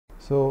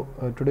So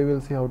today we'll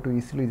see how to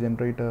easily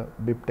generate a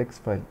BibTeX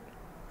file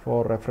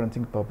for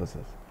referencing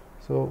purposes.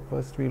 So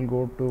first we'll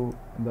go to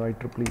the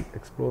Ieee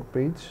explore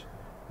page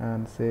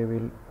and say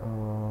we'll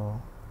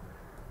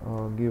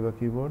give a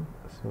keyword.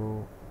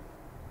 So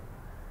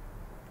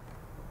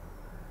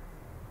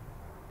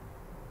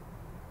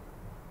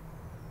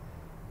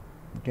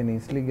you can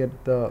easily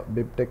get the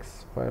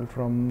BibTeX file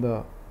from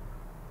the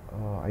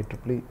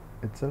Ieee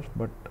itself,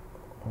 but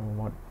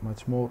what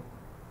much more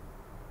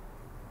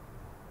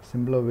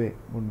simpler way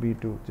would be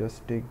to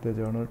just take the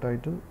journal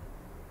title.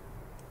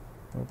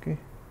 Okay,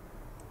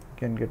 you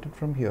can get it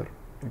from here.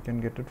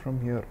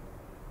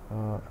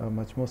 A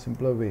much more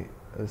simpler way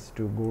is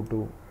to go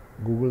to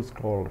Google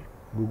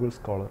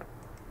Scholar,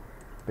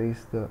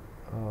 paste the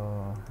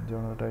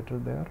journal title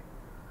there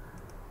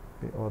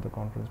or the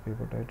conference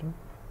paper title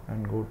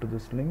and go to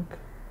this link,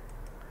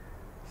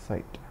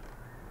 cite,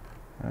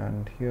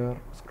 and here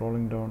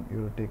scrolling down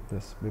you will take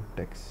this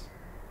BibTeX.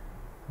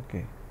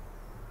 Okay,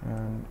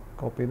 and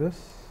copy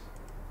this,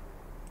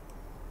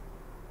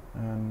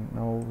 and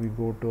now we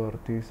go to our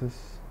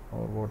thesis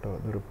or whatever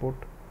the report,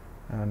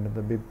 and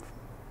the bib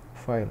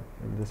file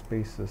will just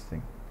paste this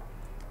thing,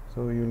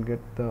 so you will get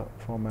the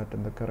format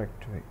in the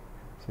correct way.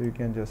 So you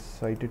can just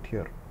cite it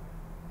here.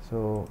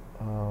 So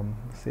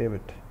save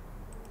it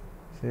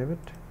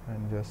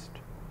and just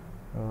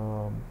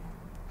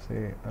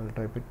say I'll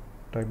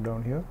type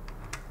down here.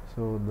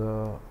 So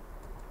the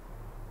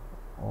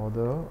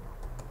author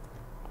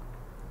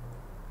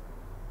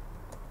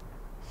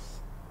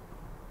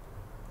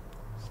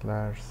 /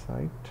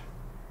 site.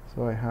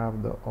 So I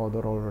have the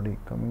author already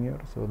coming here,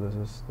 so this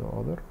is the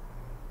author.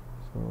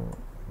 So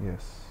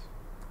yes,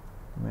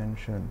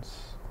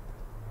 mentions.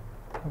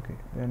 Okay,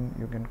 then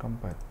you can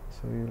compile,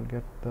 so you will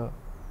get the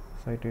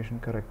citation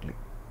correctly.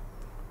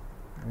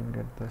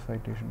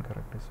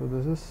 So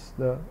this is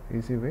the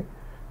easy way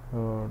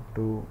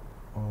to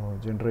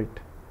generate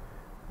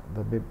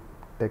the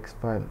BibTeX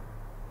file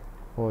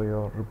for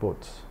your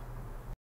reports.